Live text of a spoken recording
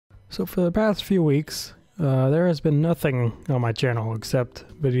So for the past few weeks, there has been nothing on my channel except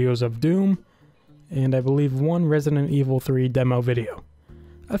videos of Doom and I believe one Resident Evil 3 demo video.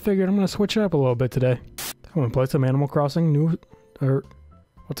 I figured I'm going to switch it up a little bit today. I'm going to play some Animal Crossing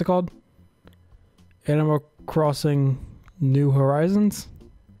what's it called? Animal Crossing New Horizons?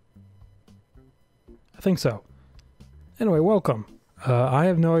 I think so. Anyway, welcome. I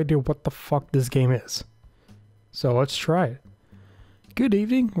have no idea what the fuck this game is. So let's try it. Good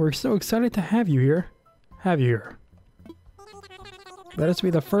evening, we're so excited to have you here. Let us be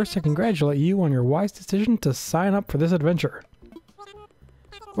the first to congratulate you on your wise decision to sign up for this adventure.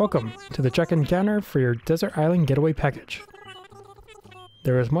 Welcome to the check-in counter for your Desert Island Getaway Package.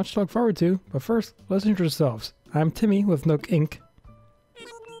 There is much to look forward to, but first, let's introduce ourselves. I'm Timmy with Nook Inc.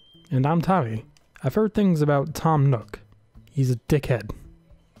 And I'm Tommy. I've heard things about Tom Nook. He's a dickhead.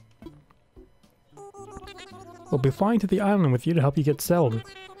 We'll be flying to the island with you to help you get settled.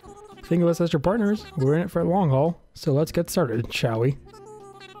 Think of us as your partners. We're in it for the long haul, so let's get started, shall we?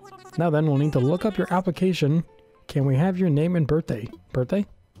 Now then, we'll need to look up your application. Can we have your name and birthday? Birthday?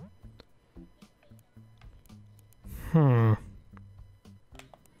 I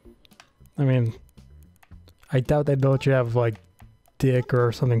mean, I doubt they'd let you have, like, Dick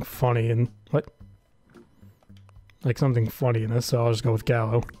or something funny and... What? Like something funny in this, so I'll just go with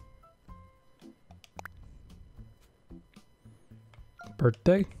Gallo.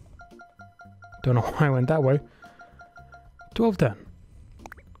 Birthday? Don't know why I went that way. 12/10.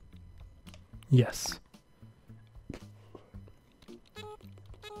 Yes.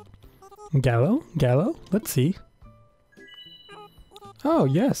 Gallo? Gallo? Let's see. Oh,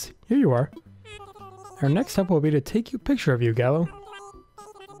 yes. Here you are. Our next step will be to take a picture of you, Gallo.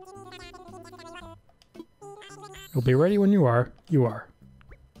 You'll be ready when you are. You are.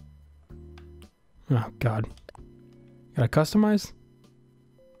 Oh, God. Gotta customize?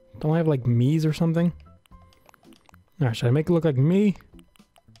 Don't I have, like, me's or something? Alright, should I make it look like me?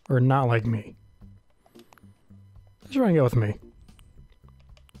 Or not like me? Let's try and go with me.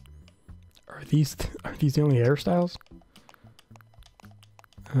 Are these the only hairstyles?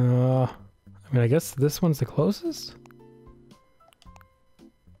 I mean, I guess this one's the closest?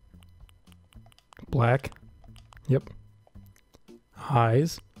 Black. Yep.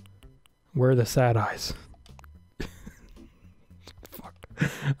 Eyes. Where are the sad eyes? Fuck.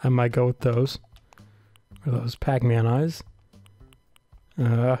 I might go with those. Or those Pac-Man eyes.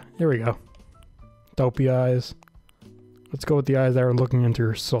 Here we go. Dopey eyes. Let's go with the eyes that are looking into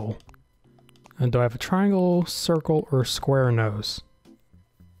your soul. And do I have a triangle, circle, or square nose?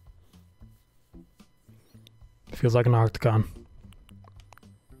 Feels like an octagon.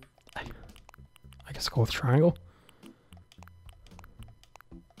 I guess go with triangle.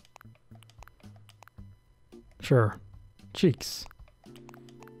 Sure. Cheeks.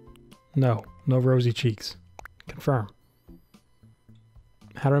 No. No rosy cheeks. Confirm.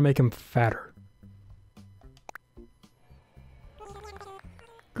 How do I make him fatter?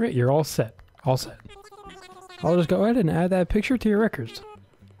 Great, you're all set. All set. I'll just go ahead and add that picture to your records.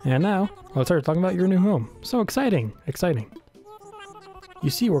 And now, let's start talking about your new home. So exciting! Exciting.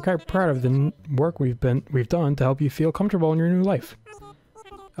 You see, we're quite proud of the work we've done to help you feel comfortable in your new life.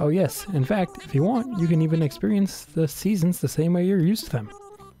 Oh yes, in fact, if you want, you can even experience the seasons the same way you're used to them.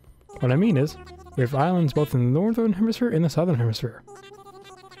 What I mean is, we have islands both in the northern hemisphere and the southern hemisphere.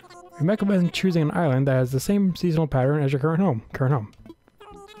 We recommend choosing an island that has the same seasonal pattern as your current home.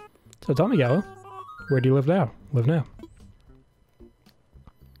 So tell me, Gallo, where do you live now?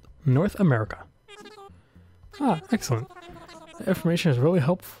 North America. Ah, excellent. The information really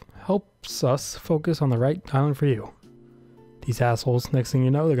helps us focus on the right island for you. These assholes, next thing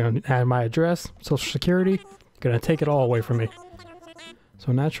you know, they're going to add my address, social security, they're going to take it all away from me.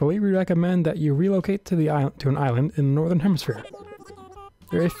 So naturally, we recommend that you relocate to an island in the northern hemisphere.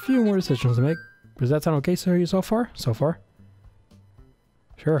 There are a few more decisions to make. Does that sound okay so far? So far?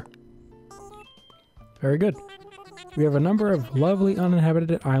 Sure. Very good. We have a number of lovely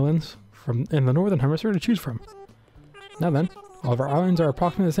uninhabited islands in the northern hemisphere to choose from. Now then, all of our islands are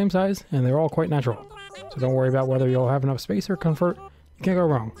approximately the same size, and they're all quite natural. So don't worry about whether you'll have enough space or comfort. You can't go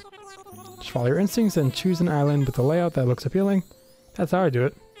wrong. Just follow your instincts and choose an island with a layout that looks appealing. That's how I do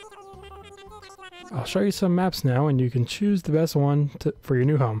it. I'll show you some maps now, and you can choose the best one for your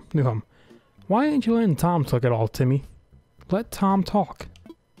new home. Why ain't you letting Tom talk at all, Timmy? Let Tom talk.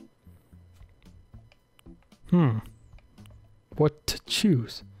 What to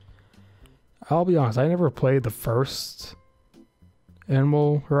choose? I'll be honest, I never played the first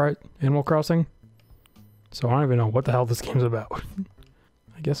Animal Crossing, so I don't even know what the hell this game's about.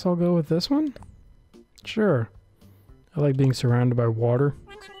 I guess I'll go with this one? Sure. I like being surrounded by water.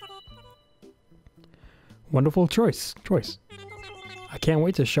 Wonderful choice. I can't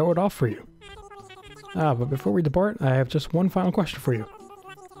wait to show it off for you. But before we depart, I have just one final question for you.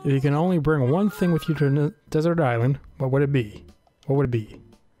 If you can only bring one thing with you to a desert island, what would it be? What would it be?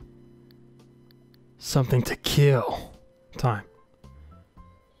 Something to kill. Time.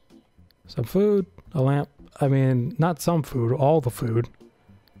 Some food, a lamp. I mean, not some food, all the food.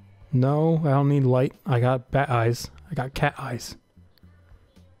 No, I don't need light. I got bat eyes. I got cat eyes.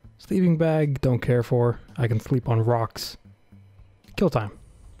 Sleeping bag, don't care for. I can sleep on rocks. Kill time.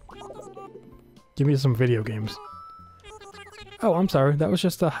 Give me some video games. Oh, I'm sorry. That was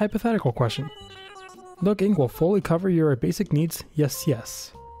just a hypothetical question. Nook Inc. will fully cover your basic needs.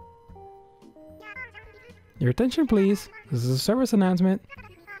 Yes. Your attention, please. This is a service announcement.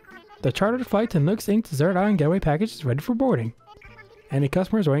 The chartered flight to Nook's Inc. Desert Island Getaway Package is ready for boarding. Any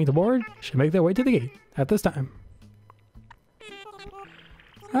customers waiting to board should make their way to the gate at this time.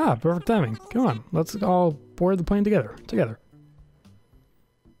 Perfect timing. Come on, let's all board the plane together.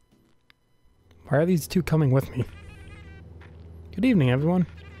 Why are these two coming with me? Good evening, everyone.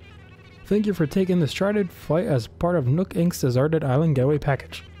 Thank you for taking this chartered flight as part of Nook Inc.'s Deserted Island Getaway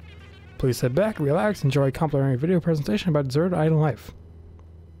Package. Please sit back, relax, enjoy a complimentary video presentation about Deserted Island life.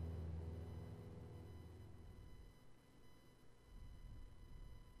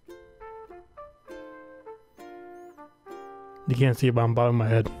 You can't see it, but I'm bobbing my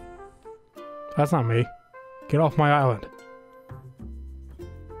head. That's not me. Get off my island.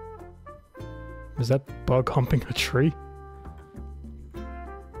 Is that bug humping a tree?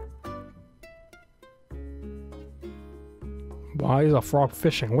 Why is a frog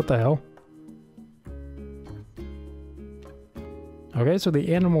fishing? What the hell? Okay, so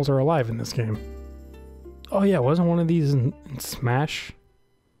the animals are alive in this game. Oh yeah, wasn't one of these in Smash?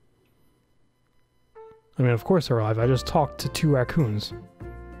 I mean, of course they're alive. I just talked to 2 raccoons.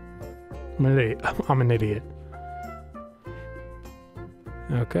 I'm an idiot.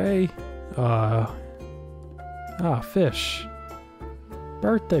 Okay. Fish.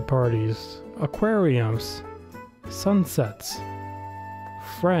 Birthday parties. Aquariums. Sunsets.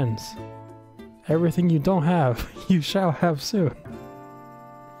 Friends. Everything you don't have, you shall have soon.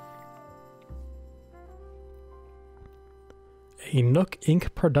 A Nook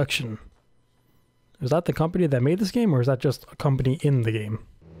Inc. production. Is that the company that made this game, or is that just a company in the game?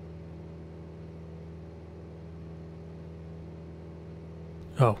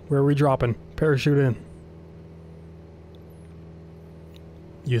 Oh, where are we dropping? Parachute in.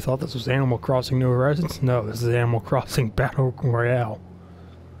 You thought this was Animal Crossing New Horizons? No, this is Animal Crossing Battle Royale.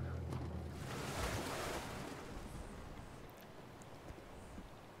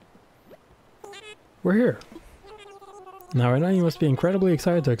 We're here. Now, right now you must be incredibly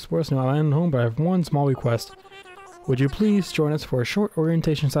excited to explore this new island home, but I have one small request. Would you please join us for a short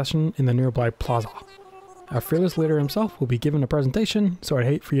orientation session in the nearby plaza? Our fearless leader himself will be giving a presentation, so I'd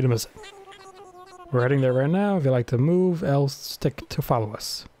hate for you to miss it. We're heading there right now. If you'd like to move, else stick to follow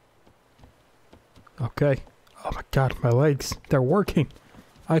us. Okay. Oh my god, my legs. They're working.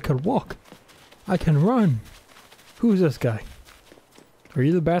 I could walk. I can run. Who's this guy? Are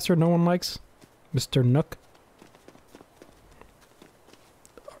you the bastard no one likes? Mr. Nook?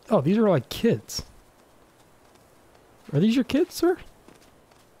 Oh, these are like kids. Are these your kids, sir?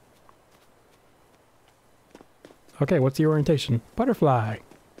 Okay, what's the orientation? Butterfly.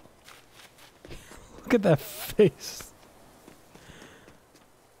 Look at that face.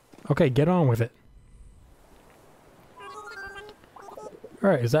 Okay, get on with it.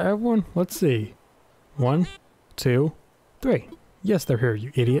 Alright, is that everyone? Let's see. 1, 2, 3. Yes, they're here,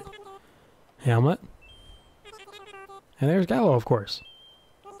 you idiot. Hamlet. And there's Gallo, of course.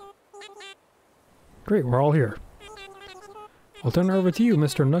 Great, we're all here. I'll turn it over to you,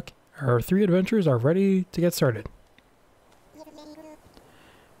 Mr. Nook. Our 3 adventurers are ready to get started.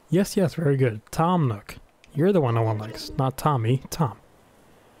 Yes, very good. Tom Nook. You're the one no one likes, not Tommy. Tom.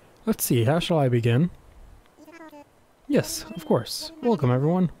 Let's see, how shall I begin? Yes, of course. Welcome,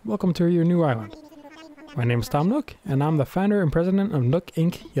 everyone. Welcome to your new island. My name is Tom Nook, and I'm the founder and president of Nook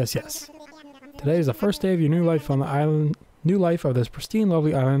Inc. Yes. Today is the first day of your new life on the island, new life of this pristine,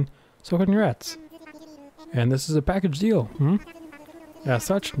 lovely island, so congrats. And this is a package deal, As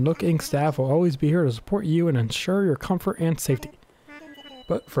such, Nook Inc. staff will always be here to support you and ensure your comfort and safety.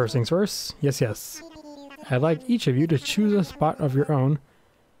 But first things first, yes. I'd like each of you to choose a spot of your own.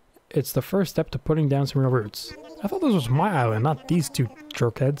 It's the first step to putting down some real roots. I thought this was my island, not these 2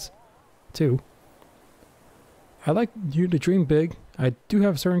 jerkheads. 2. I'd like you to dream big. I do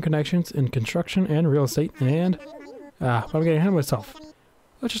have certain connections in construction and real estate, and... I'm getting ahead of myself.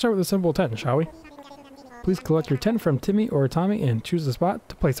 Let's just start with a simple tent, shall we? Please collect your tent from Timmy or Tommy and choose the spot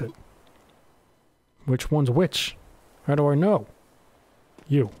to place it. Which one's which? How do I know?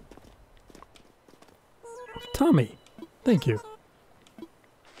 You. Tommy! Thank you.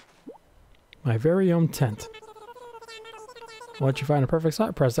 My very own tent. Once you find a perfect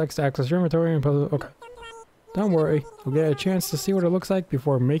spot, press X to access your inventory and put... Okay. Don't worry. You'll get a chance to see what it looks like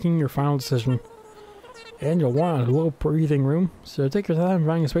before making your final decision. And you'll want a little breathing room, so take your time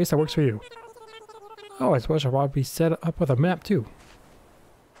finding a space that works for you. Oh, I suppose I'll probably be set up with a map too.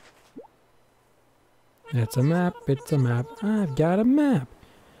 It's a map, it's a map. I've got a map.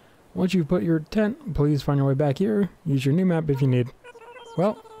 Once you've put your tent, please find your way back here. Use your new map if you need.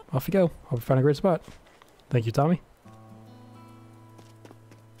 Well, off you go. Hope you find a great spot. Thank you, Tommy.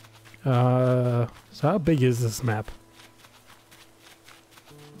 So how big is this map?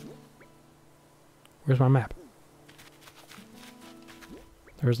 Where's my map?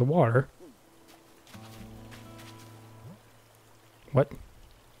 There's the water. What?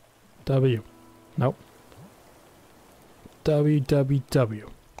 W. Nope. WWW.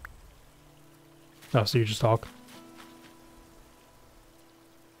 Oh, so you just talk.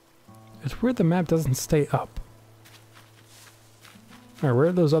 It's weird the map doesn't stay up. Alright, where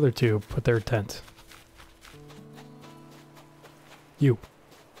did those other two put their tent? You.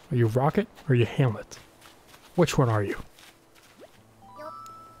 Are you Rocket or are you Hamlet? Which one are you?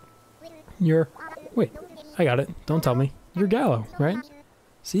 You're... Wait, I got it. Don't tell me. You're Gallo, right?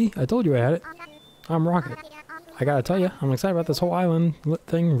 See, I told you I had it. I'm Rocket. I gotta tell you, I'm excited about this whole island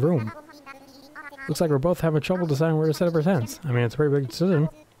thing room. Looks like we're both having trouble deciding where to set up our tents. I mean, it's a pretty big decision.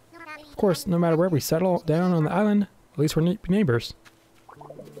 Of course, no matter where we settle down on the island, at least we're neighbors.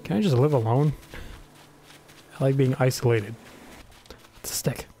 Can I just live alone? I like being isolated. It's a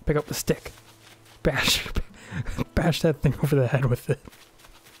stick. Pick up the stick. Bash. Bash that thing over the head with it.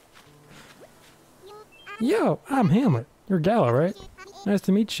 Yo, I'm Hamlet. You're Gallo, right? Nice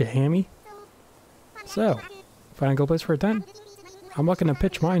to meet you, Hammy. So, find a good place for a tent? I'm looking to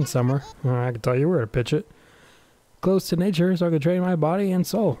pitch mine somewhere. I can tell you where to pitch it. Close to nature, so I can train my body and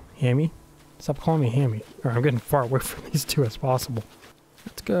soul. Hammy. Stop calling me Hammy. Or I'm getting far away from these two as possible.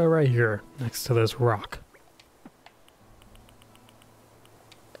 Let's go right here, next to this rock.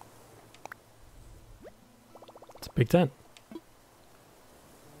 It's a big tent.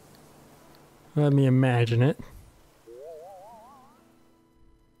 Let me imagine it.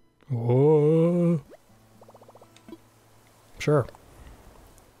 Whoa. Sure.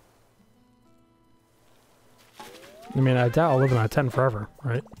 I mean, I doubt I'll live in that tent forever,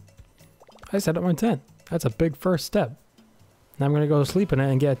 right? I set up my tent. That's a big first step. Now I'm gonna go sleep in it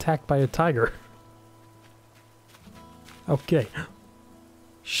and get attacked by a tiger. Okay.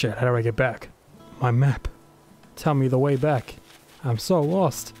 Shit, how do I get back? My map. Tell me the way back. I'm so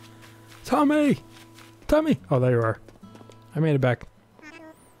lost. Tommy! Tommy! Oh, there you are. I made it back.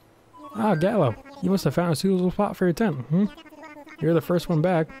 Ah, Gallo. You must have found a suitable spot for your tent, hmm? You're the first one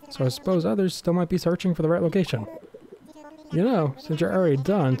back, so I suppose others still might be searching for the right location. You know, since you're already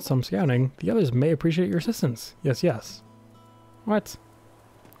done some scouting, the others may appreciate your assistance. Yes, yes. What?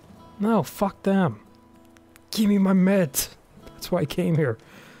 No, fuck them. Give me my meds. That's why I came here.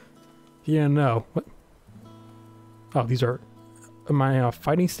 Yeah, no. What? Oh, these are... my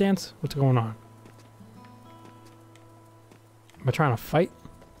fighting stance? What's going on? Am I trying to fight?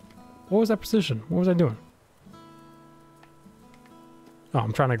 What was that position? What was I doing? Oh,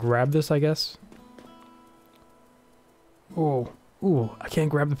 I'm trying to grab this, I guess. Oh, ooh, I can't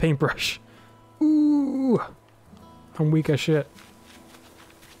grab the paintbrush. Ooh, I'm weak as shit.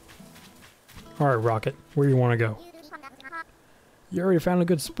 Alright, Rocket, where do you want to go? You already found a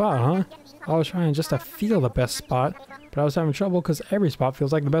good spot, huh? I was trying just to feel the best spot, but I was having trouble because every spot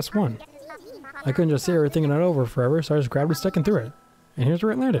feels like the best one. I couldn't just sit here thinking it over forever, so I just grabbed a stick and threw it. And here's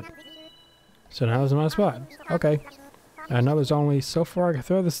where it landed. So now it's my spot. Okay. I know there's only so far I can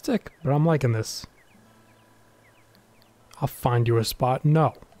throw the stick, but I'm liking this. I'll find you a spot.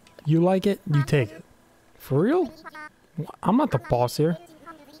 No. You like it, you take it. For real? I'm not the boss here.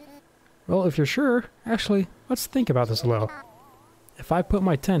 Well, if you're sure, actually, let's think about this a little. If I put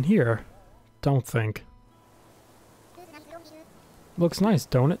my tent here, don't think. Looks nice,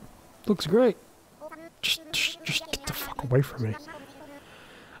 don't it? Looks great. Just get the fuck away from me.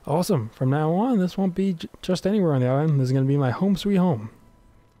 Awesome. From now on, this won't be just anywhere on the island. This is going to be my home sweet home.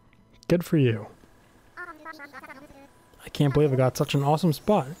 Good for you. I can't believe I got such an awesome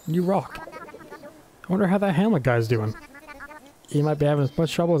spot. You rock. I wonder how that Hamlet guy's doing. He might be having as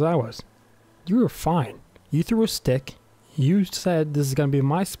much trouble as I was. You were fine. You threw a stick. You said this is going to be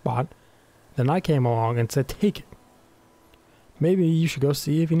my spot. Then I came along and said take it. Maybe you should go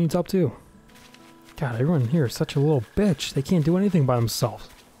see if he needs help too. God, everyone here is such a little bitch. They can't do anything by themselves.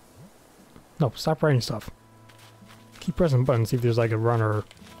 No, stop writing stuff. Keep pressing buttons, see if there's like a run or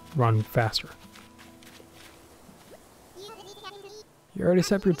run faster. You already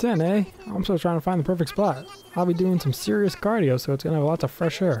set your tent, eh? I'm still trying to find the perfect spot. I'll be doing some serious cardio, so it's gonna have lots of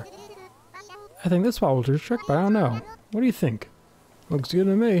fresh air. I think this spot will do the trick, but I don't know. What do you think? Looks good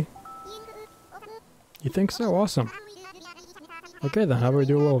to me. You think so? Awesome. Okay then, how about we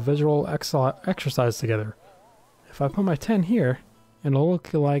do a little visual exercise together? If I put my tent here, it'll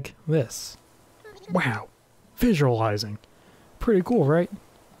look like this. Wow. Visualizing. Pretty cool, right?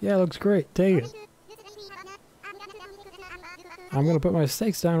 Yeah, it looks great. Take it. I'm gonna put my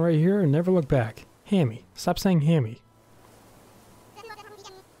stakes down right here and never look back. Hammy. Stop saying hammy.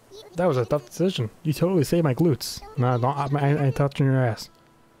 That was a tough decision. You totally saved my glutes. No, I ain't touching your ass.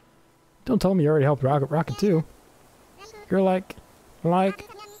 Don't tell me you already helped Rocket too. You're like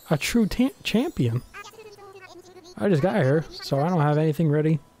a true champion. I just got here, so I don't have anything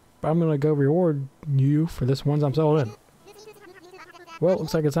ready. But I'm gonna go reward you for this once I'm settled in. Well,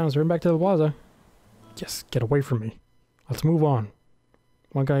 looks like it's time to turn back to the plaza. Yes, get away from me. Let's move on.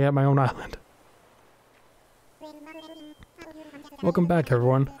 When can I get my own island? Welcome back,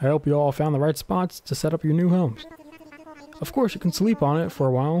 everyone. I hope you all found the right spots to set up your new homes. Of course, you can sleep on it for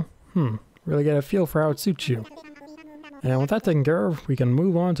a while. Really get a feel for how it suits you. And with that taken care of, we can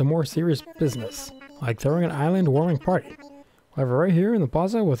move on to more serious business, like throwing an island warming party. We'll have it right here in the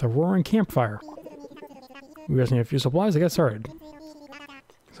plaza with a roaring campfire. We just need a few supplies to get started.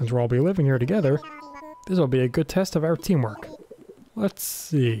 Since we'll all be living here together, this will be a good test of our teamwork. Let's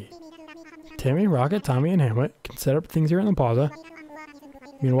see. Timmy, Rocket, Tommy, and Hamlet can set up things here in the plaza.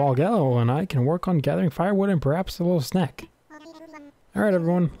 Meanwhile, Gallo and I can work on gathering firewood and perhaps a little snack. Alright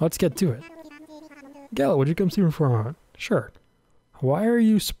everyone, let's get to it. Gallo, would you come see me for a moment? Sure. Why are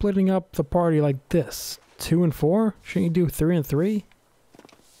you splitting up the party like this? 2 and 4? Shouldn't you do 3 and 3?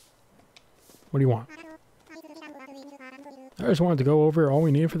 What do you want? I just wanted to go over all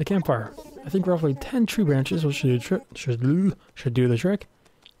we need for the campfire. I think roughly 10 tree branches should do the trick.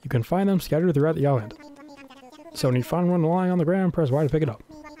 You can find them scattered throughout the island. So when you find one lying on the ground, press Y to pick it up.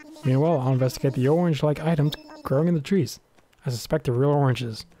 Meanwhile, I'll investigate the orange-like items growing in the trees. I suspect they're real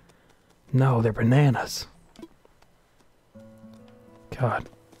oranges. No, they're bananas. God.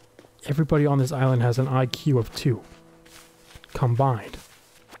 Everybody on this island has an IQ of 2. Combined.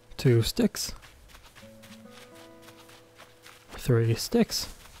 2 sticks. 3 sticks.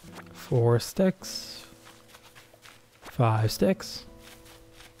 4 sticks. 5 sticks.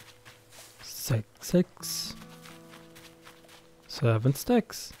 6 sticks. 7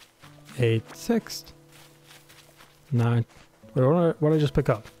 sticks. 8 sticks. 9. Wait, what did I just pick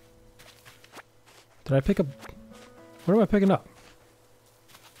up? Did I pick up? What am I picking up?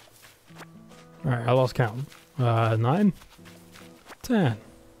 Alright, I lost count. 9. 10.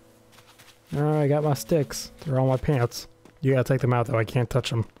 Alright, I got my sticks. They're on my pants. You gotta take them out though, I can't touch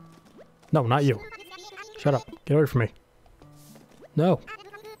them. No, not you. Shut up. Get away from me. No.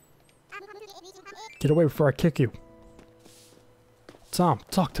 Get away before I kick you. Tom,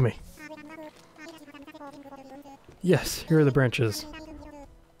 talk to me. Yes, here are the branches.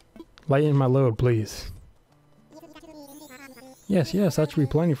 Lighten my load, please. Yes, that should be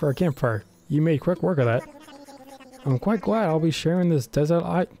plenty for our campfire. You made quick work of that. I'm quite glad I'll be sharing this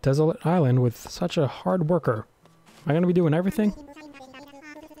desolate island with such a hard worker. Am I going to be doing everything?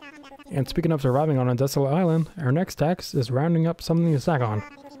 And speaking of surviving on a desolate island, our next task is rounding up something to snack on.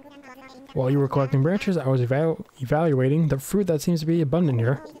 While you were collecting branches, I was evaluating the fruit that seems to be abundant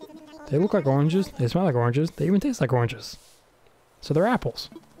here. They look like oranges, they smell like oranges, they even taste like oranges. So they're apples.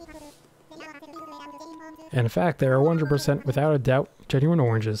 And in fact, they are 100% without a doubt genuine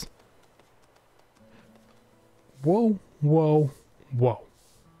oranges. Whoa, whoa, whoa.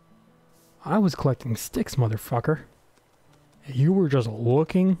 I was collecting sticks, motherfucker. You were just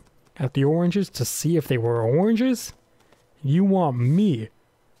looking at the oranges to see if they were oranges? You want me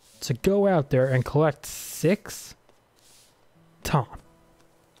to go out there and collect 6? Tom.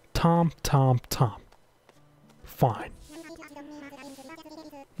 Fine.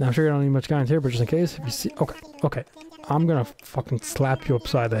 Now I'm sure you don't need much guidance here, but just in case, if you see... Okay. I'm gonna fucking slap you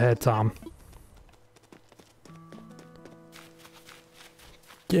upside the head, Tom.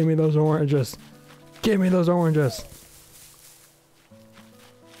 Give me those oranges. Give me those oranges.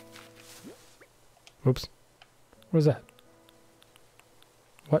 Oops. What is that?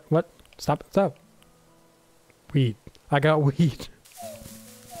 What? Stop. Weed. I got weed.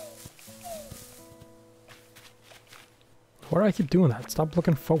 Why do I keep doing that? Stop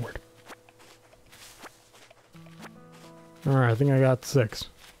looking forward. Alright, I think I got 6.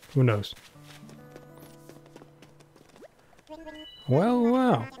 Who knows? Well,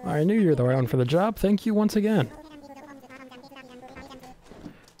 well, I knew you were the right one for the job. Thank you once again.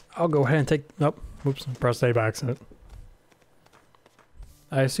 I'll go ahead and take... Oh, oops, press A by accident.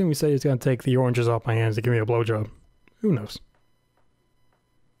 I assume he said he's going to take the oranges off my hands to give me a blowjob. Who knows?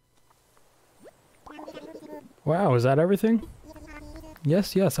 Wow, is that everything?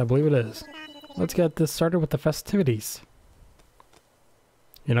 Yes, yes, I believe it is. Let's get this started with the festivities.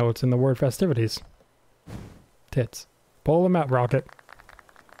 You know what's in the word festivities? Tits. Pull them out, Rocket.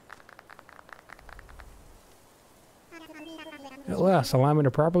 At last, allow me to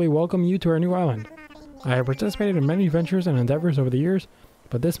properly welcome you to our new island. I have participated in many ventures and endeavors over the years,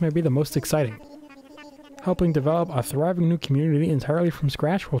 but this may be the most exciting. Helping develop a thriving new community entirely from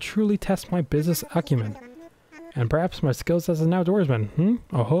scratch will truly test my business acumen. And perhaps my skills as an outdoorsman,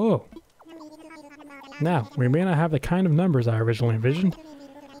 Oh-ho! Now, we may not have the kind of numbers I originally envisioned,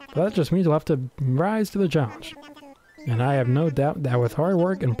 but that just means we'll have to rise to the challenge. And I have no doubt that with hard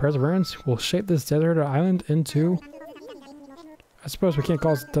work and perseverance, we'll shape this desert island into... I suppose we can't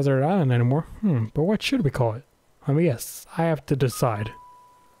call it Desert Island anymore. But what should we call it? I mean, yes, I have to decide.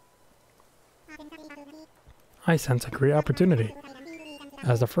 I sense a great opportunity.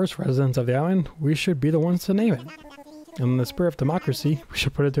 As the first residents of the island, we should be the ones to name it. And in the spirit of democracy, we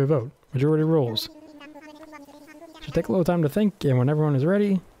should put it to a vote. Majority rules. So take a little time to think, and when everyone is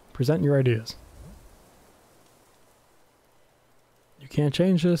ready, present your ideas. You can't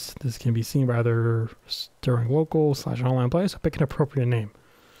change this. This can be seen by either during local / online play, so pick an appropriate name.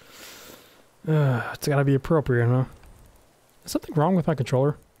 It's gotta be appropriate, huh? Is something wrong with my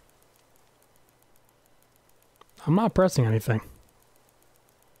controller? I'm not pressing anything.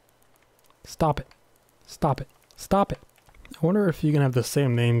 Stop it. Stop it. Stop it. I wonder if you can have the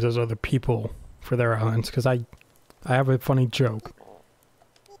same names as other people for their islands, because I have a funny joke.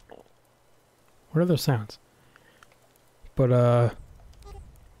 What are those sounds? But,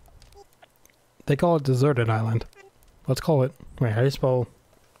 they call it Deserted Island. Let's call it... Wait, how do you spell...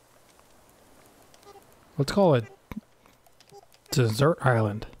 Let's call it... Desert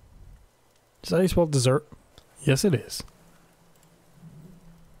Island. Is that how you spell dessert? Yes, it is.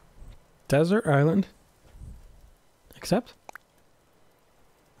 Desert Island. Except...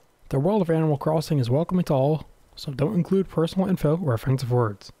 The world of Animal Crossing is welcoming to all, so don't include personal info or offensive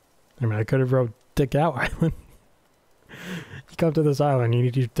words. I mean, I could have wrote Dick Out Island. You come to this island, you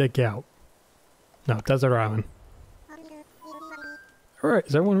need to dick out. No, Desert Island. Alright,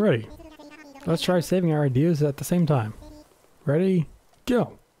 is everyone ready? Let's try saving our ideas at the same time. Ready?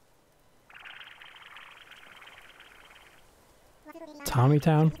 Go!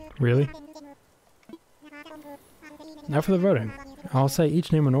 Tommytown? Really? Now for the voting. I'll say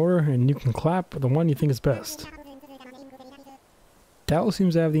each name in order, and you can clap for the one you think is best. Gallo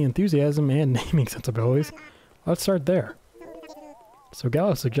seems to have the enthusiasm and naming sensibilities. Let's start there. So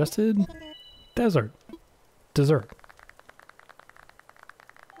Gallo suggested... Desert. Dessert.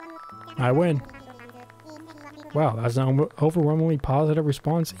 I win. Wow, that's an overwhelmingly positive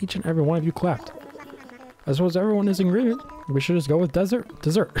response. Each and every one of you clapped. I suppose everyone is in agreement. We should just go with desert.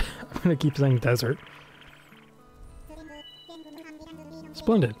 Dessert. I'm gonna keep saying desert.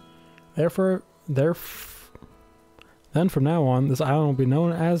 Splendid. Then from now on, this island will be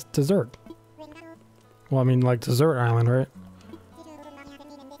known as Dessert. Well, I mean, like Desert Island, right?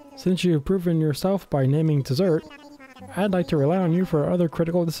 Since you've proven yourself by naming Dessert, I'd like to rely on you for other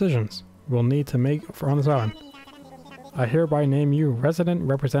critical decisions we'll need to make on this island. I hereby name you Resident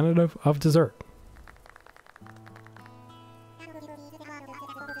Representative of Dessert.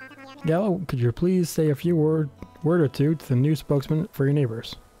 Gallo, could you please say a few word or two to the new spokesman for your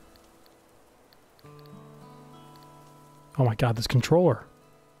neighbors? Oh my god, this controller.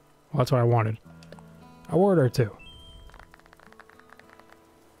 Well, that's what I wanted. A word or two.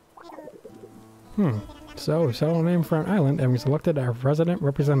 So we settled a name for an island and we selected our resident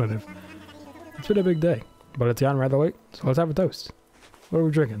representative. It's been a big day, but it's gotten rather late, so let's have a toast. What are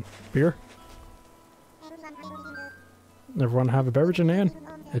we drinking? Beer? Everyone have a beverage in hand?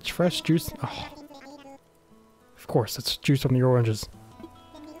 It's fresh juice. Oh. Of course, it's juice from the oranges.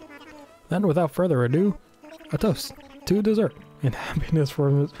 Then, without further ado, a toast to dessert and happiness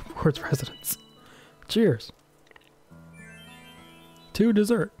for its residents. Cheers. To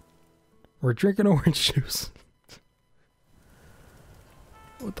dessert. We're drinking orange juice.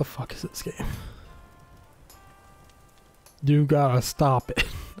 What the fuck is this game? You gotta stop it.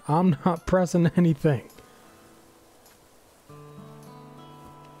 I'm not pressing anything.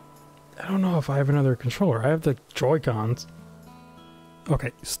 I don't know if I have another controller. I have the Joy-Cons. Okay,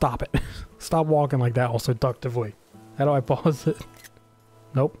 stop it. Stop walking like that all seductively. How do I pause it?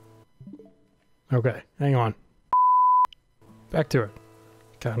 Nope. Okay, hang on. back to it.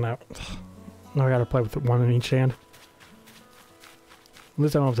 God, now I gotta play with one in each hand. At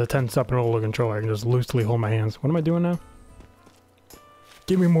least I don't have to tense up and hold the controller. I can just loosely hold my hands. What am I doing now?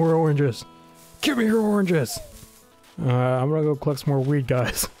 Give me more oranges! Give me your oranges! I'm gonna go collect some more weed,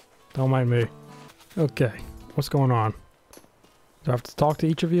 guys. Don't mind me. Okay, what's going on? Do I have to talk to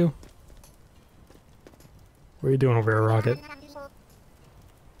each of you? What are you doing over here, Rocket?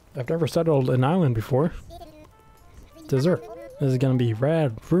 I've never settled an island before. Dessert. This is gonna be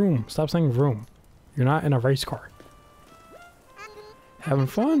rad. Vroom. Stop saying vroom. You're not in a race car. Having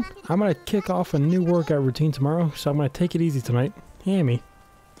fun? I'm gonna kick off a new workout routine tomorrow, so I'm gonna take it easy tonight. Hammy.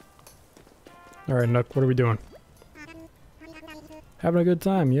 Alright, Nook, what are we doing? Having a good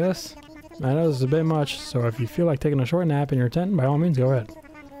time, yes? I know this is a bit much, so if you feel like taking a short nap in your tent, by all means, go ahead.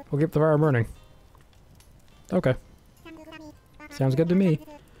 We'll keep the fire burning. Okay. Sounds good to me.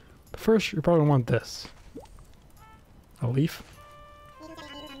 But first, you probably want this. A leaf?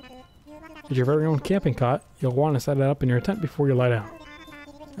 It's your very own camping cot. You'll want to set it up in your tent before you lie down.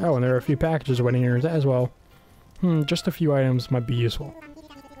 Oh, and there are a few packages waiting in your tent as well. Just a few items might be useful.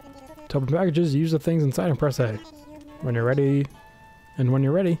 To open packages, use the things inside and press A. When you're ready,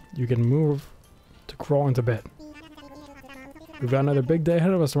 you can move to crawl into bed. We've got another big day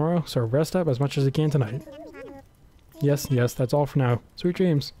ahead of us tomorrow, so rest up as much as you can tonight. Yes, that's all for now. Sweet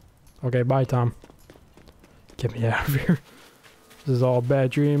dreams. Okay, bye, Tom. Get me out of here. This is all a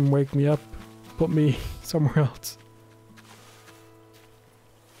bad dream. Wake me up. Put me somewhere else.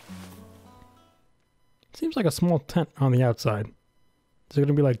 Seems like a small tent on the outside. Is it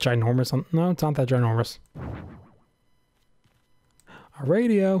gonna be like ginormous? No, it's not that ginormous. A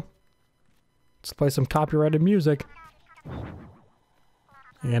radio. Let's play some copyrighted music.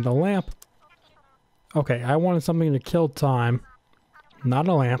 And a lamp. Okay, I wanted something to kill time. Not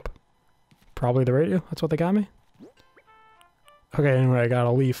a lamp. Probably the radio. That's what they got me. Okay, anyway, I got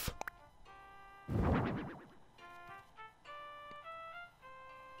a leaf.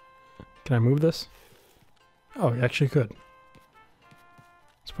 Can I move this? Oh, you actually could.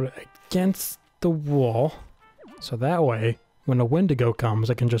 Let's put it against the wall. So that way, when a Wendigo comes,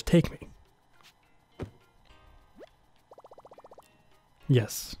 it can just take me.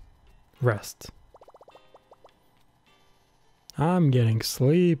 Yes. Rest. I'm getting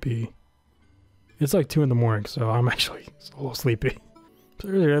sleepy. It's like 2 in the morning, so I'm actually a little sleepy. So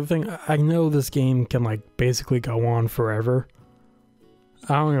the other thing, I know this game can like basically go on forever.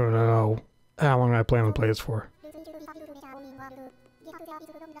 I don't even know how long I plan to play this for.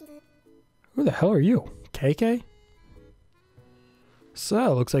 Who the hell are you? KK?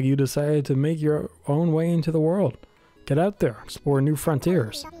 So, looks like you decided to make your own way into the world. Get out there, explore new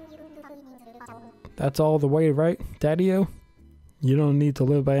frontiers. That's all the way, right, Daddy-o? You don't need to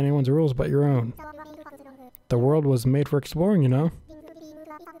live by anyone's rules but your own. The world was made for exploring, you know?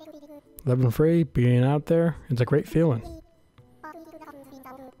 Living free, being out there, it's a great feeling.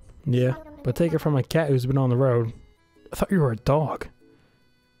 Yeah, but take it from a cat who's been on the road. I thought you were a dog.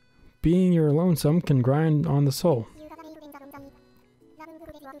 Being your lonesome can grind on the soul.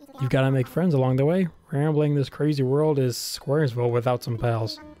 You've got to make friends along the way. Rambling this crazy world is Squaresville without some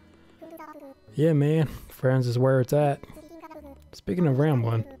pals. Yeah, man, friends is where it's at. Speaking of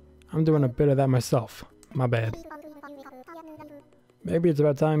rambling, I'm doing a bit of that myself. My bad. Maybe it's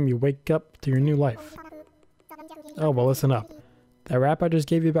about time you wake up to your new life. Oh, well, listen up. That rap I just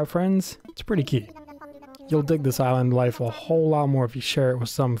gave you about friends, it's pretty key. You'll dig this island life a whole lot more if you share it with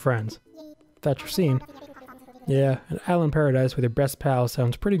some friends. That's your scene. Yeah, an island paradise with your best pal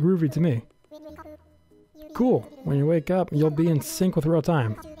sounds pretty groovy to me. Cool. When you wake up, you'll be in sync with real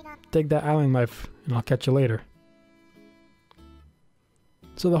time. Dig that island life, and I'll catch you later.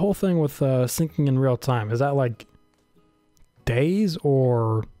 So the whole thing with syncing in real time, is that like days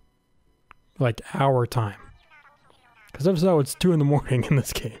or like hour time? Because if so, it's 2 in the morning in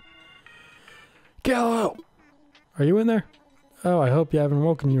this game. Gallo! Are you in there? Oh, I hope you haven't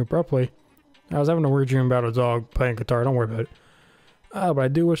woken you abruptly. I was having a weird dream about a dog playing guitar, don't worry about it. But I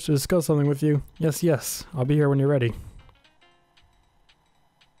do wish to discuss something with you. Yes, I'll be here when you're ready.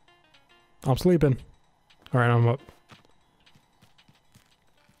 I'm sleeping. Alright, I'm up.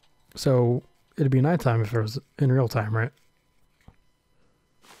 So, it'd be nighttime if it was in real time, right?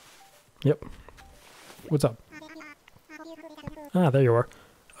 Yep. What's up? Ah, there you are.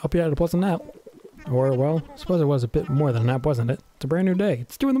 Hope you had a pleasant nap. Or, well, I suppose it was a bit more than a nap, wasn't it? It's a brand new day.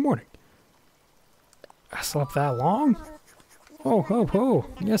 It's 2 in the morning. I slept that long? Oh, ho, ho.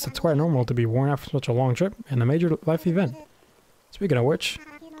 Yes, it's quite normal to be worn after such a long trip and a major life event. Speaking of which,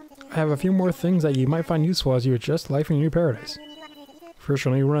 I have a few more things that you might find useful as you adjust life in your new paradise. First,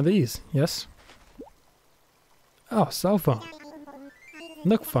 you'll need one of these, yes? Oh, cell phone.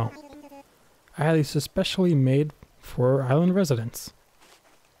 Nook phone. I had these especially made for island residents.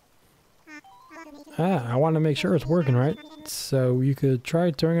 I want to make sure it's working right. So you could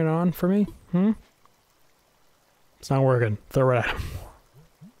try turning it on for me? It's not working. Throw it at him.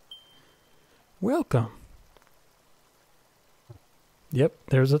 Welcome. Yep,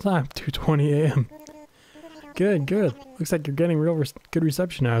 there's the time. 2:20 a.m. Good, good. Looks like you're getting real good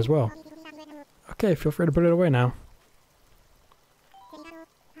reception now as well. Okay, feel free to put it away now.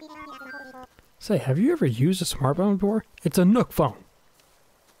 Say, have you ever used a smartphone before? It's a Nook phone.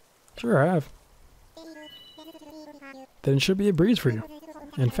 Sure, I have. Then it should be a breeze for you.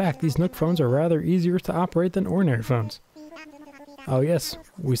 In fact, these Nook phones are rather easier to operate than ordinary phones. Oh yes,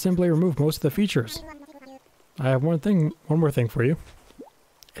 we simply remove most of the features. I have one more thing for you.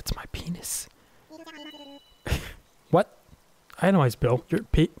 It's my penis. What? Itemize bill? You're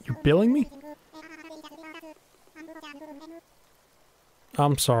billing me?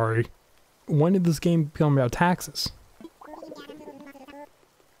 I'm sorry. When did this game become about taxes?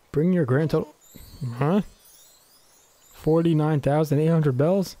 Bring your grand total... Huh? 49,800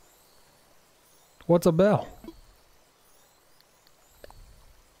 bells? What's a bell?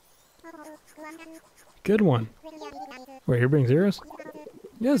 Good one. Wait, you're being serious?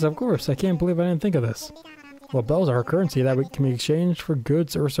 Yes, of course. I can't believe I didn't think of this. Well, bells are a currency that can be exchanged for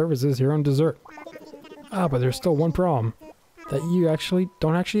goods or services here on Desert. Ah, but there's still one problem. That you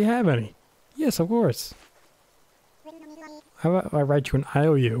don't actually have any. Yes, of course. How about I write you an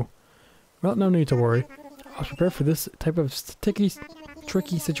IOU? Well, no need to worry. I'll prepare for this type of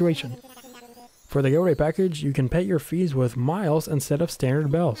tricky situation. For the Getaway package, you can pay your fees with miles instead of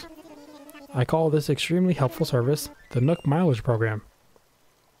standard bells. I call this extremely helpful service the Nook Mileage Program.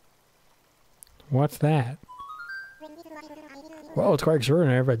 What's that? Well, it's quite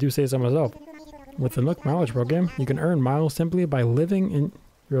extraordinary if I do say so myself. With the Nook Mileage Program, you can earn miles simply by living in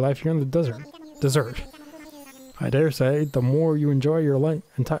your life here on the desert. I dare say, the more you enjoy your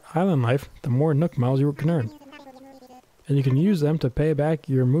island life, the more Nook miles you can earn. And you can use them to pay back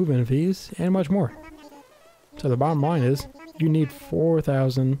your move-in fees and much more. So the bottom line is, you need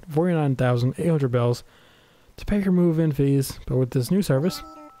 49,800 bells to pay your move-in fees, but with this new service,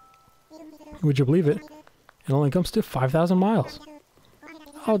 would you believe it, it only comes to 5,000 miles.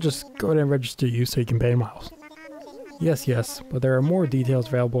 I'll just go ahead and register you so you can pay miles. Yes, but there are more details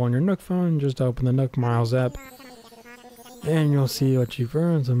available on your Nook phone. Just open the Nook Miles app, and you'll see what you've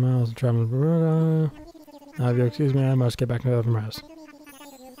earned, some miles and traveling. If you'll excuse me, I must get back to the other house.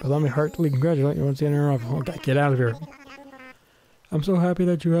 But let me heartily congratulate you once again in your office. Okay, get out of here. I'm so happy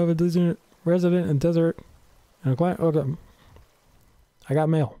that you have a Disney resident in Desert and a client. Okay. I got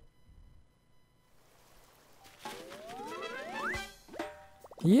mail.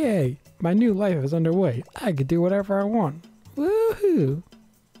 Yay! My new life is underway. I can do whatever I want. Woohoo!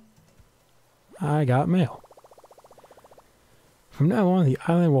 I got mail. From now on, the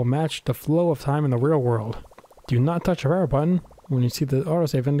island will match the flow of time in the real world. Do not touch the power button when you see the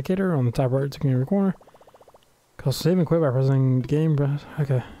autosave indicator on the top right screen corner. Cause save and quit by pressing the game.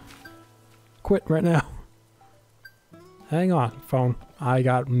 Okay. Quit right now. Hang on, phone. I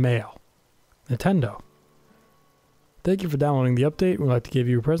got mail. Nintendo. Thank you for downloading the update. We'd like to give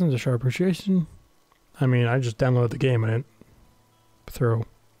you a present to show our appreciation. I mean, I just downloaded the game and I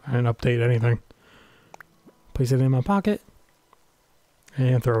didn't update anything. Place it in my pocket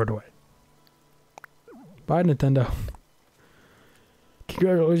and throw it away. Bye, Nintendo.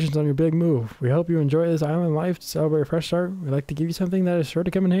 Congratulations on your big move. We hope you enjoy this island life to celebrate a fresh start. We'd like to give you something that is sure to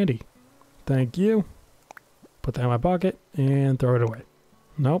come in handy. Thank you. Put that in my pocket and throw it away.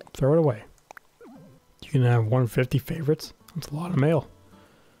 Nope, throw it away. You can have 150 favorites. That's a lot of mail.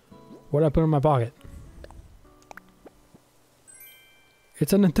 What did I put in my pocket?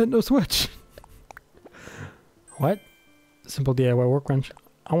 It's a Nintendo Switch. What? Simple DIY workbench.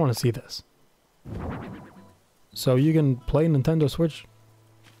 I want to see this. So you can play Nintendo Switch.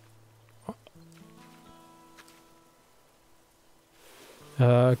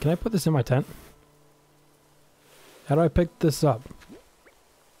 Can I put this in my tent? How do I pick this up?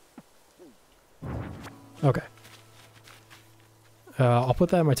 Okay. I'll put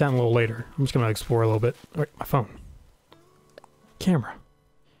that in my tent a little later. I'm just going to explore a little bit. All right, my phone. Camera.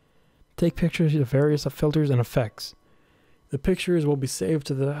 Take pictures of various filters and effects. The pictures will be saved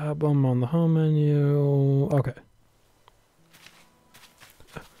to the album on the home menu. Okay.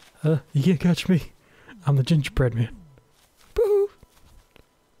 You can't catch me. I'm the gingerbread man. Boo!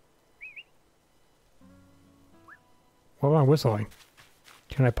 What am I whistling?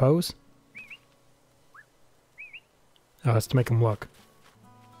 Can I pose? Oh, that's to make him look.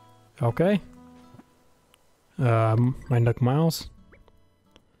 Okay. My Nook Miles.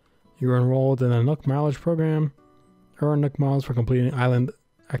 You are enrolled in a Nook mileage program. Earn Nook miles for completing island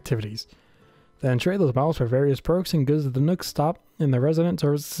activities. Then trade those miles for various perks and goods at the Nook stop in the Resident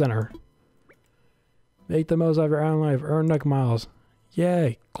Service Center. Make the most of your island life. Earn Nook miles.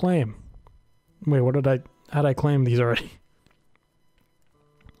 Yay! Claim. Wait, how'd I claim these already?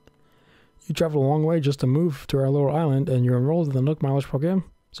 You traveled a long way just to move to our little island, and you're enrolled in the Nook mileage program,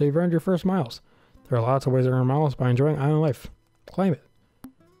 so you've earned your first miles. There are lots of ways to earn miles by enjoying island life. Claim it.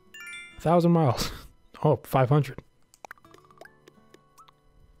 1,000 miles. Oh, 500.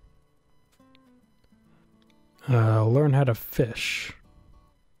 Learn how to fish.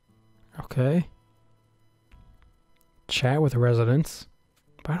 Okay. Chat with the residents.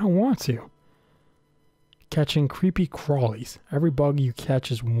 But I don't want to. Catching creepy crawlies. Every bug you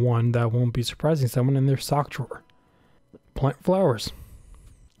catch is one that won't be surprising someone in their sock drawer. Plant flowers.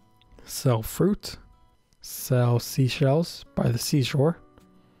 Sell fruit. Sell seashells by the seashore.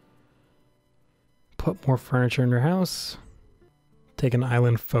 Put more furniture in your house. Take an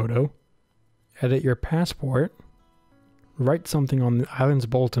island photo. Edit your passport. Write something on the island's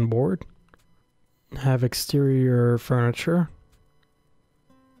bulletin board. Have exterior furniture.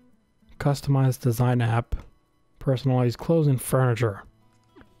 Customized design app. Personalized clothes and furniture.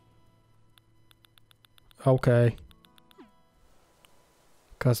 Okay.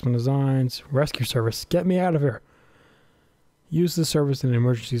 Custom designs. Rescue service. Get me out of here. Use this service in an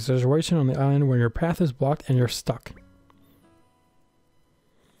emergency situation on the island when your path is blocked and you're stuck.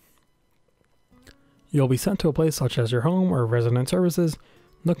 You'll be sent to a place such as your home or resident services.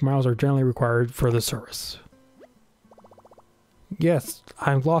 Nook miles are generally required for the service. Yes,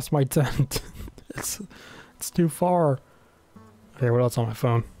 I've lost my tent. It's too far. Okay, what else on my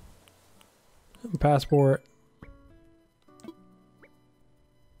phone? Passport.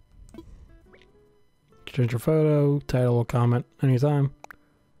 Change your photo, title, comment, anytime.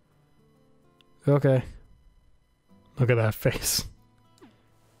 Okay. Look at that face.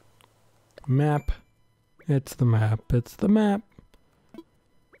 Map. It's the map. It's the map.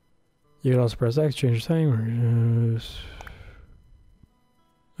 You can also press X, change your thing.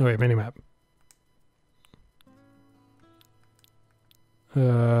 Oh wait, mini map.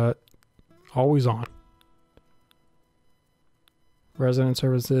 Always on. Resident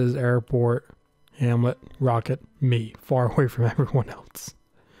services, airport, hamlet, rocket, me. Far away from everyone else.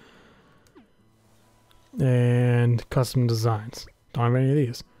 And custom designs. Don't have any of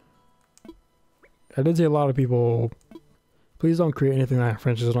these. I did see a lot of people, please don't create anything that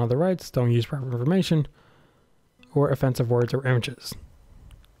infringes on other rights, don't use private information, or offensive words or images.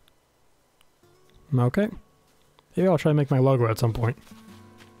 Okay. Maybe I'll try to make my logo at some point.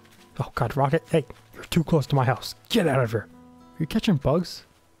 Oh god, Rocket, hey, you're too close to my house. Get out of here. Are you catching bugs?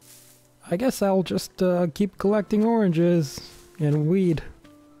 I guess I'll just keep collecting oranges and weed.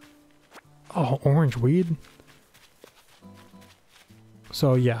 Oh, orange weed?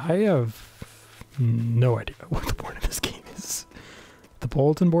 So yeah, I have no idea what the point of this game is. The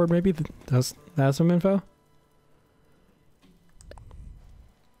bulletin board maybe? Does that have some info?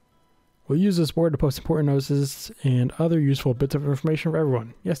 We'll use this board to post important notices and other useful bits of information for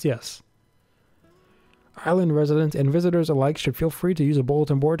everyone. Yes, yes. Island residents and visitors alike should feel free to use a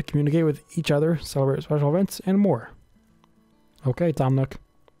bulletin board to communicate with each other, celebrate special events, and more. Okay, Tom Nook.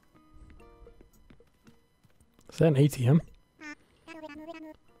 Is that an ATM?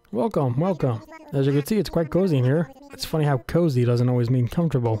 Welcome, welcome. As you can see, it's quite cozy in here. It's funny how cozy doesn't always mean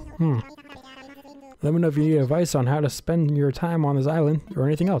comfortable. Let me know if you need advice on how to spend your time on this island or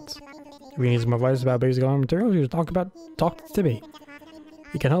anything else. If you need some advice about basic island materials, you talk to me.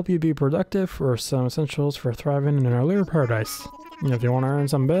 He can help you be productive for some essentials for thriving in our little paradise. And if you want to earn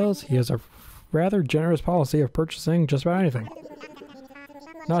some bills, he has a rather generous policy of purchasing just about anything.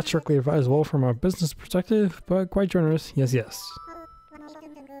 Not strictly advisable from a business perspective, but quite generous, yes, yes.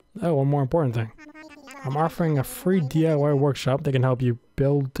 Oh, one more important thing. I'm offering a free DIY workshop that can help you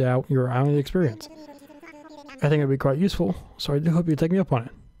build out your island experience. I think it'd be quite useful, so I do hope you take me up on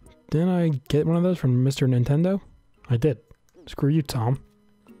it. Didn't I get one of those from Mr. Nintendo? I did. Screw you, Tom.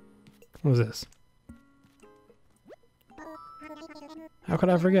 What was this? How could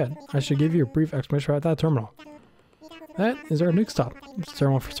I forget? I should give you a brief explanation about that terminal. That is our Nook stop. It's a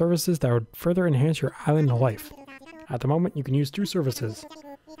terminal for services that would further enhance your island life. At the moment, you can use 2 services.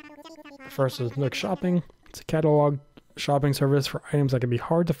 The first is Nook Shopping. It's a catalog shopping service for items that can be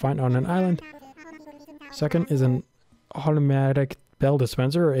hard to find on an island. Second is an automatic bell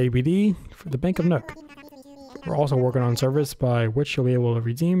dispenser, or ABD, for the Bank of Nook. We're also working on a service by which you'll be able to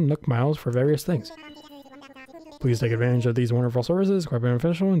redeem Nook miles for various things. Please take advantage of these wonderful services. Quite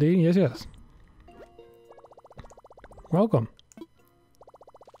beneficial indeed. Yes, yes. Welcome.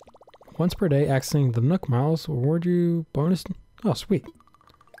 Once per day, accessing the Nook Miles will reward you bonus. Oh, sweet.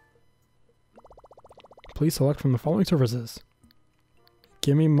 Please select from the following services.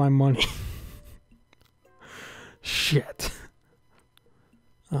 Give me my money. Shit.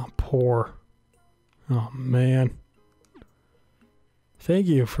 Oh, poor. Oh, man. Thank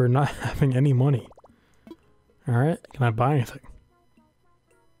you for not having any money. Alright, can I buy anything?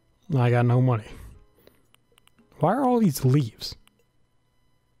 I got no money. Why are all these leaves?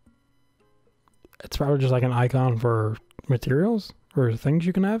 It's probably just like an icon for materials or things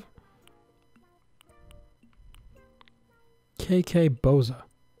you can have. KK Boza.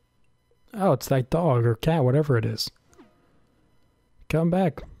 Oh, it's that dog or cat, whatever it is. Come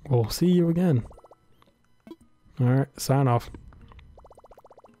back. We'll see you again. Alright, sign off.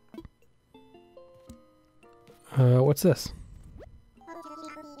 What's this?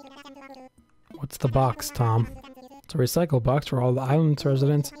 What's the box, Tom? It's a recycle box for all the island's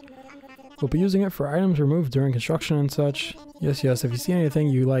residents. We'll be using it for items removed during construction and such. Yes, yes, if you see anything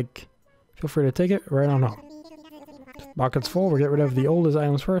you like, feel free to take it right on home. Bucket's full, we'll get rid of the oldest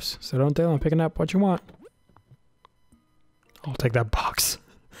items first, so don't tell them picking up what you want. I'll take that box.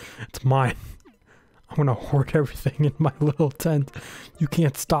 It's mine. I'm gonna hoard everything in my little tent. You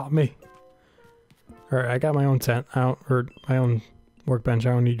can't stop me. Alright, I got my own tent. Or my own workbench.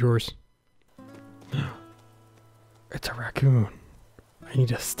 I don't need yours. It's a raccoon. I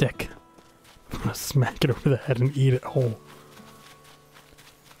need a stick. I'm gonna smack it over the head and eat it whole.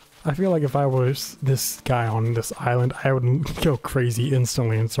 I feel like if I was this guy on this island, I would go crazy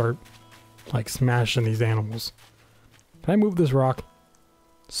instantly and start, like, smashing these animals. Can I move this rock?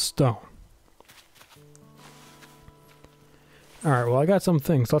 Stone. Alright, well I got some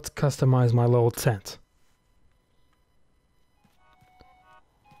things. Let's customize my little tent.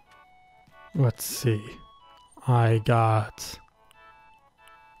 Let's see. I got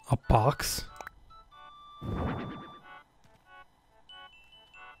a box.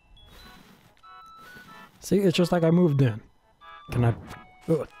 See, it's just like I moved in. Can I...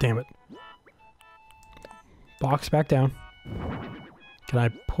 Oh, damn it. Box back down. Can I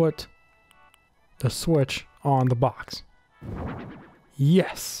put the switch on the box?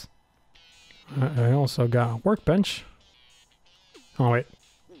 Yes! I also got a workbench. Oh, wait.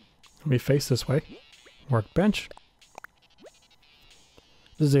 Let me face this way. Workbench.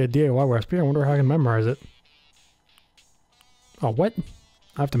 This is a DIY recipe. I wonder how I can memorize it. Oh, what?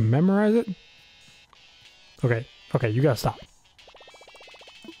 I have to memorize it? Okay. Okay, you gotta stop.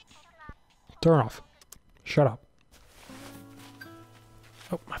 Turn off. Shut up.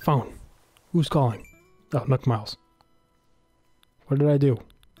 Oh, my phone. Who's calling? Oh, Nook Miles. What did I do?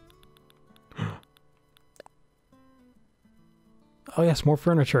 Oh yes, more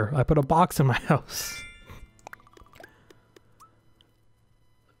furniture. I put a box in my house.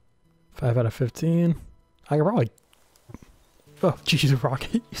 5 out of 15. I could probably... Oh, jeez,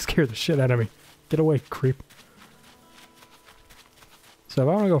 Rocket. You scared the shit out of me. Get away, creep. So if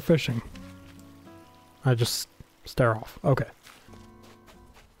I want to go fishing, I just stare off. Okay.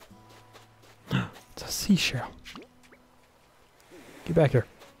 It's a seashell. Get back here.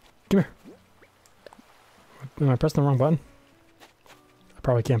 Come here. Am I pressing the wrong button? I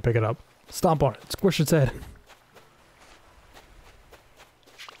probably can't pick it up. Stomp on it. Squish its head.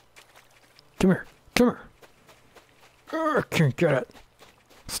 Come here. Come here. I can't get it.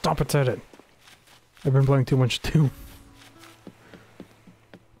 Stomp its head in. I've been playing too much Doom.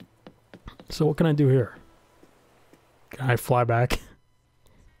 So what can I do here? Can I fly back?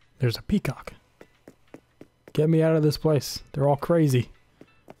 There's a peacock. Get me out of this place. They're all crazy.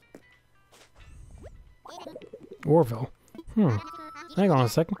 Orville. Hang on a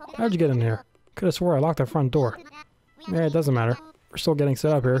second. How'd you get in here? Could have swore I locked the front door. Yeah, it doesn't matter. We're still getting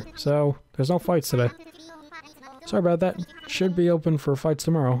set up here, so there's no fights today. Sorry about that. Should be open for fights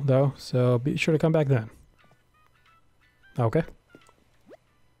tomorrow, though, so be sure to come back then. Okay.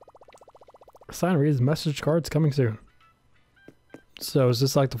 Sign reads message cards coming soon. So is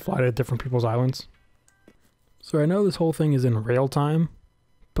this like to fly to different people's islands? So I know this whole thing is in real time,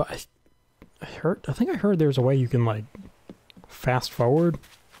 but I think I heard there's a way you can like fast forward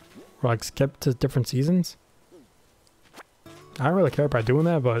or like skip to different seasons. I don't really care about doing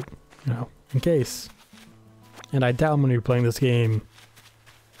that, but you know, in case. And I doubt I'm gonna be playing this game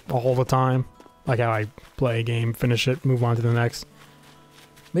all the time, like how I play a game, finish it, move on to the next.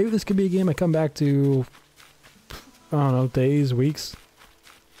 Maybe this could be a game I come back to, I don't know, days, weeks.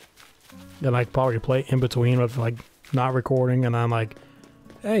 And I probably play in between with like not recording, and I'm like,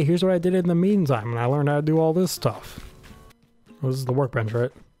 hey, here's what I did in the meantime, and I learned how to do all this stuff. Well, this is the workbench,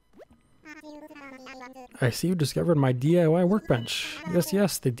 right? I see you discovered my DIY workbench. Yes,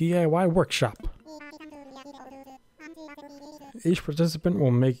 yes, the DIY workshop. Each participant will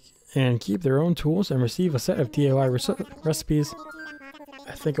make and keep their own tools and receive a set of DIY recipes.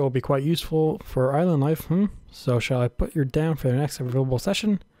 I think it will be quite useful for island life, So shall I put you down for the next available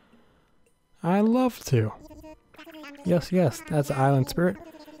session? I'd love to. Yes, yes, that's the island spirit.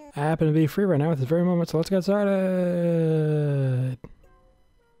 I happen to be free right now at this very moment, so let's get started.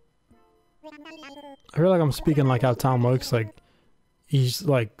 I feel like I'm speaking like how Tom looks, like he's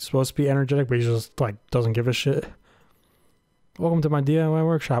like supposed to be energetic, but he just like doesn't give a shit. Welcome to my DIY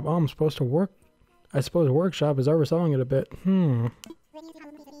workshop. Oh, I'm supposed to work. I suppose a workshop is overselling it a bit.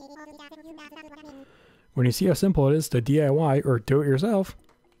 When you see how simple it is to DIY or do it yourself,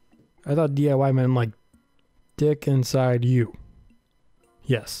 I thought DIY meant like dick inside you.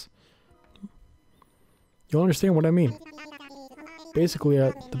 Yes. You'll understand what I mean. Basically,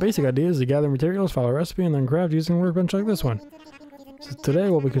 the basic idea is to gather materials, follow a recipe, and then craft using a workbench like this one. So today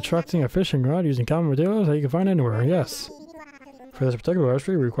we'll be constructing a fishing rod using common materials that you can find anywhere. Yes. For this particular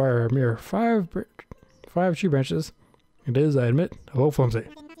recipe, we require a mere five tree branches. It is, I admit, a little flimsy.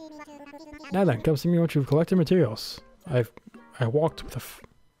 Now then, come see me once you've collected materials. I walked with a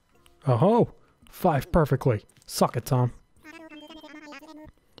 5 perfectly. Suck it, Tom.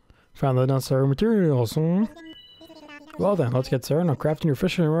 Found the necessary materials, Well then, let's get started on crafting your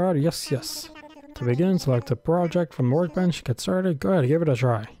fishing rod. Yes, yes. To begin, select a project from the workbench. Get started. Go ahead, give it a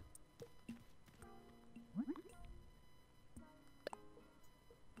try.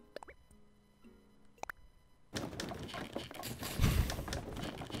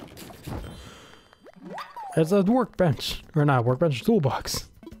 It's a workbench. Or not, workbench toolbox.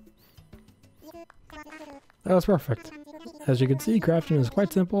 That was perfect. As you can see, crafting is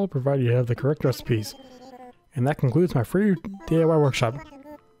quite simple, provided you have the correct recipes. And that concludes my free DIY workshop.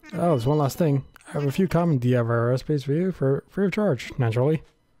 Oh, there's one last thing. I have a few common DIY recipes for you for free of charge, naturally.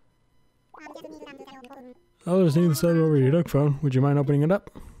 I'll just need to send it over your duck phone. Would you mind opening it up?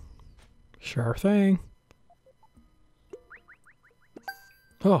 Sure thing.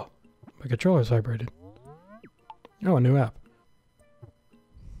 Oh, my controller's vibrated. Oh, a new app.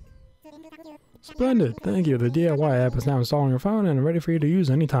 Splendid, thank you. The DIY app is now installed on your phone and ready for you to use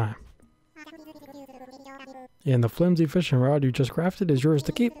anytime. And the flimsy fishing rod you just crafted is yours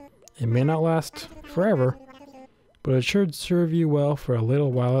to keep. It may not last forever, but it should serve you well for a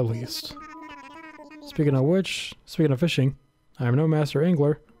little while at least. Speaking of fishing, I am no master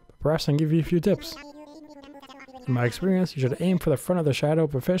angler, but perhaps I can give you a few tips. In my experience, you should aim for the front of the shadow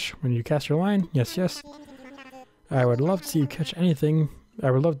of a fish when you cast your line. Yes, yes. I would love to see you catch anything.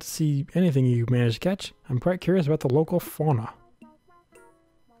 I would love to see anything you manage to catch. I'm quite curious about the local fauna.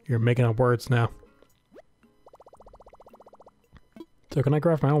 You're making up words now. So can I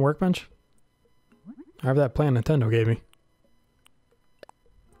craft my own workbench? I have that plan Nintendo gave me.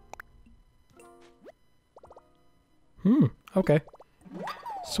 Okay.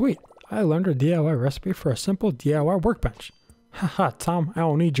 Sweet. I learned a DIY recipe for a simple DIY workbench. Haha, Tom, I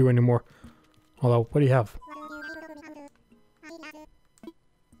don't need you anymore. Although, what do you have?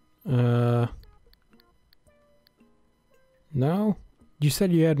 No? You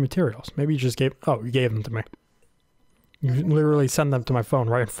said you had materials. Maybe you just gave... Oh, you gave them to me. You literally sent them to my phone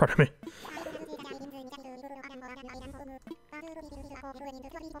right in front of me.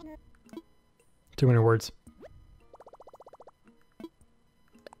 Too many words.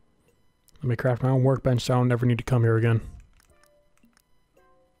 Let me craft my own workbench so I don't ever need to come here again.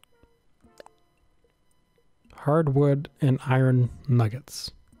 Hardwood and iron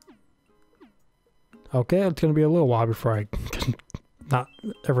nuggets. Okay, it's gonna be a little while before I can not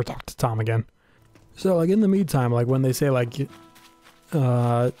ever talk to Tom again. So, like, in the meantime, like, when they say, like,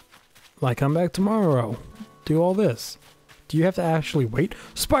 come back tomorrow, do all this, do you have to actually wait?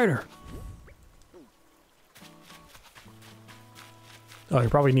 Spider! Oh, you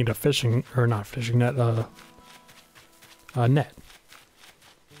probably need a fishing, or not fishing net, a net.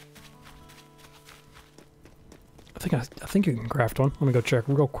 I think you can craft one. Let me go check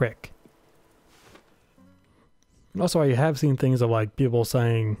real quick. And also, I have seen things of, like, people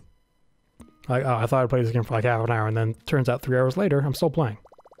saying, like, oh, I thought I'd play this game for like half an hour, and then turns out 3 hours later, I'm still playing.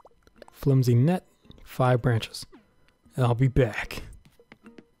 Flimsy net, 5 branches. And I'll be back.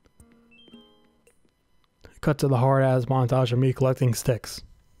 Cut to the hard-ass montage of me collecting sticks.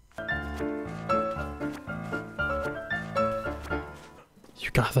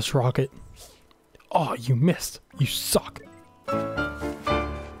 You got this, Rocket. Oh, you missed. You suck.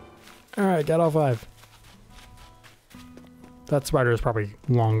 Alright, got all 5. That spider is probably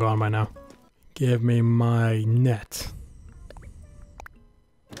long gone by now. Give me my net.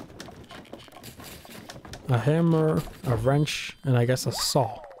 a hammer, a wrench, and I guess a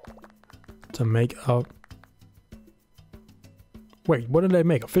saw to make a... Wait, what did I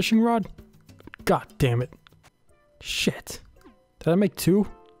make? A fishing rod? God damn it. Shit. Did I make 2?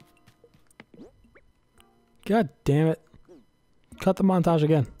 God damn it. Cut the montage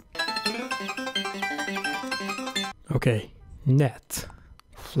again. Okay, net.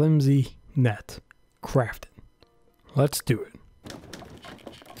 Flimsy net. Crafted. Let's do it.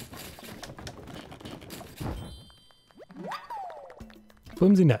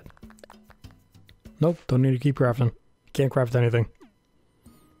 Flimsy net. Nope, don't need to keep crafting. Can't craft anything.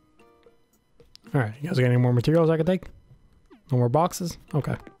 Alright, you guys got any more materials I can take? No more boxes?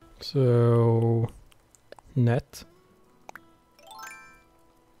 Okay. So... net.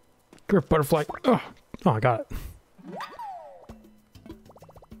 Grip butterfly. Oh, I got it.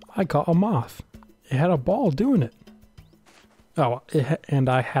 I caught a moth. It had a ball doing it. Oh, and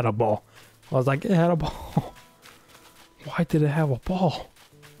I had a ball. I was like, it had a ball. Why did it have a ball?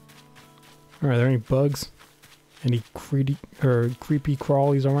 Are there any bugs? Any creepy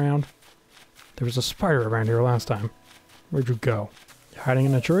crawlies around? There was a spider around here last time. Where'd you go? You hiding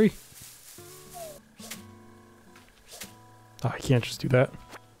in a tree? Oh, I can't just do that.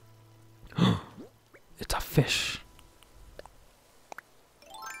 It's a fish.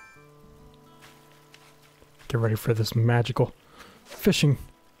 Get ready for this magical fishing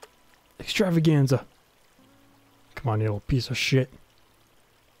extravaganza. Come on, you little piece of shit.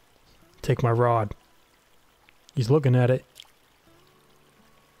 Take my rod. He's looking at it.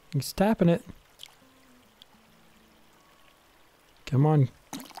 He's tapping it. Come on.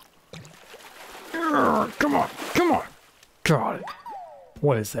 Come on. Come on. Got it.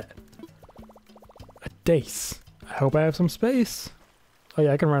 What is that? A dace. I hope I have some space. Oh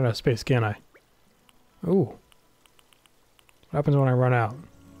yeah, I can run out of space, can't I? Ooh. What happens when I run out?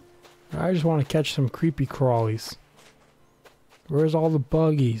 I just want to catch some creepy crawlies. Where's all the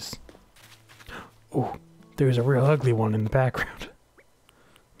buggies? Oh, there's a real ugly one in the background.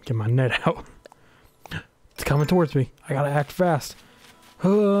 Get my net out. It's coming towards me. I gotta act fast.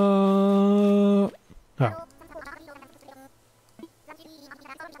 Oh.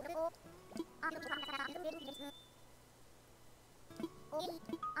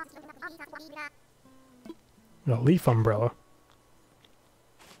 A leaf umbrella.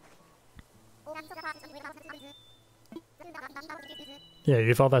 Yeah,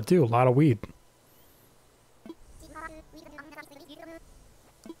 you thought that too. A lot of weed.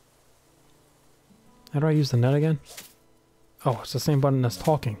 How do I use the net again? Oh, it's the same button as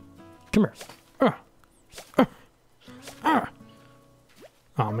talking. Come here.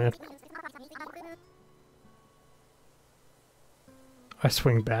 Oh, man. I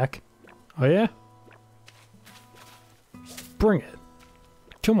swing back. Oh, yeah? Bring it.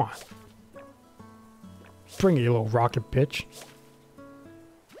 Come on. Bring it, you little rocket bitch.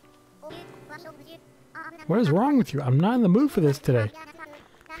 What is wrong with you? I'm not in the mood for this today.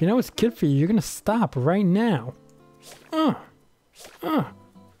 If you know it's good for you, you're gonna stop right now. Can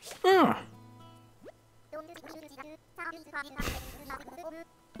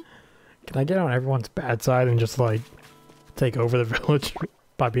I get on everyone's bad side and just, like, take over the village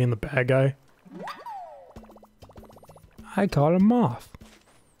by being the bad guy? I caught a moth.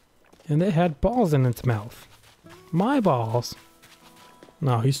 And it had balls in its mouth. My balls.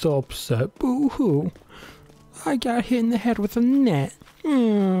 No, he's still upset. Boo-hoo. I got hit in the head with a net.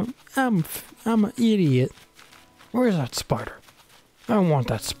 I'm an idiot. Where's that spider? I don't want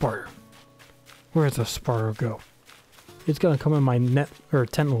that spider. Where's the spider go? It's gonna come in my net or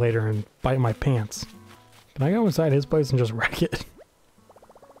tent later and bite my pants. Can I go inside his place and just wreck it?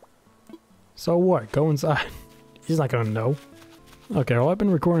 So what? Go inside. He's not gonna know. Okay, well, I've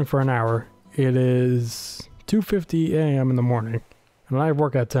been recording for an hour. It is 2:50 a.m. in the morning, and I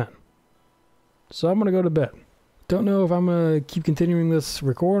work at 10. So I'm gonna go to bed. Don't know if I'm gonna keep continuing this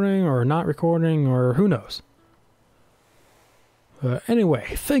recording or not recording, or who knows. Anyway,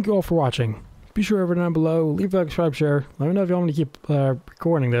 thank you all for watching. Be sure over down below, leave a like, subscribe, share. Let me know if you want me to keep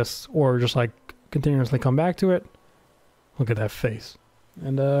recording this, or just like continuously come back to it. Look at that face.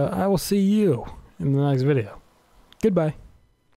 And I will see you in the next video. Goodbye.